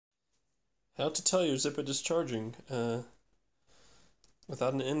Out to tell you, zipper discharging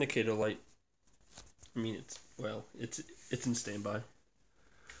without an indicator light. I mean, it's in standby.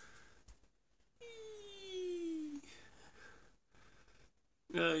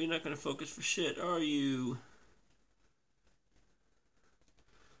 No, you're not gonna focus for shit, are you?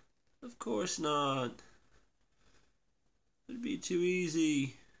 Of course not. It'd be too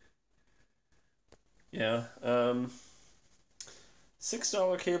easy. Yeah.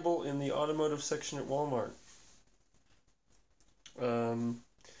 $6 cable in the automotive section at Walmart.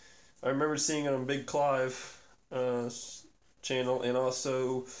 I remember seeing it on Big Clive channel, and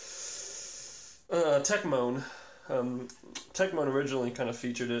also Techmoan. Techmoan originally kind of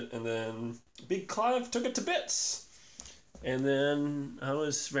featured it, and then Big Clive took it to bits. And then I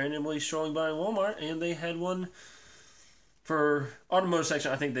was randomly strolling by Walmart, and they had one for automotive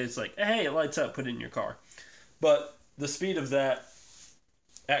section. I think it's like, hey, it lights up, put it in your car. But the speed of that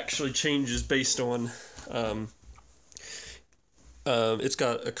actually changes based on it's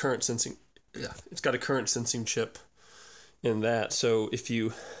got a current sensing. Yeah, it's got a current sensing chip in that. So if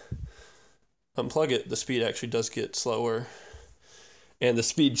you unplug it, the speed actually does get slower, and the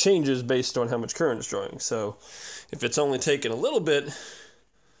speed changes based on how much current is drawing. So if it's only taking a little bit, it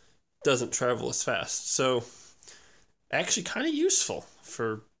doesn't travel as fast. So actually kind of useful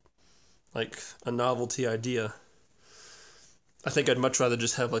for like a novelty idea. I think I'd much rather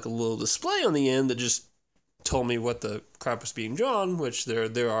just have like a little display on the end that just told me what the crap was being drawn, which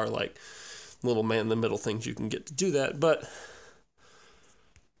there are like little man-in-the-middle things you can get to do that. But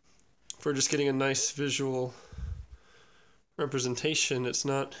for just getting a nice visual representation, it's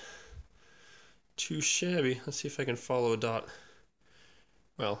not too shabby. Let's see if I can follow a dot.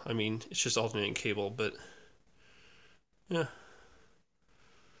 Well, I mean, it's just alternating cable, but yeah.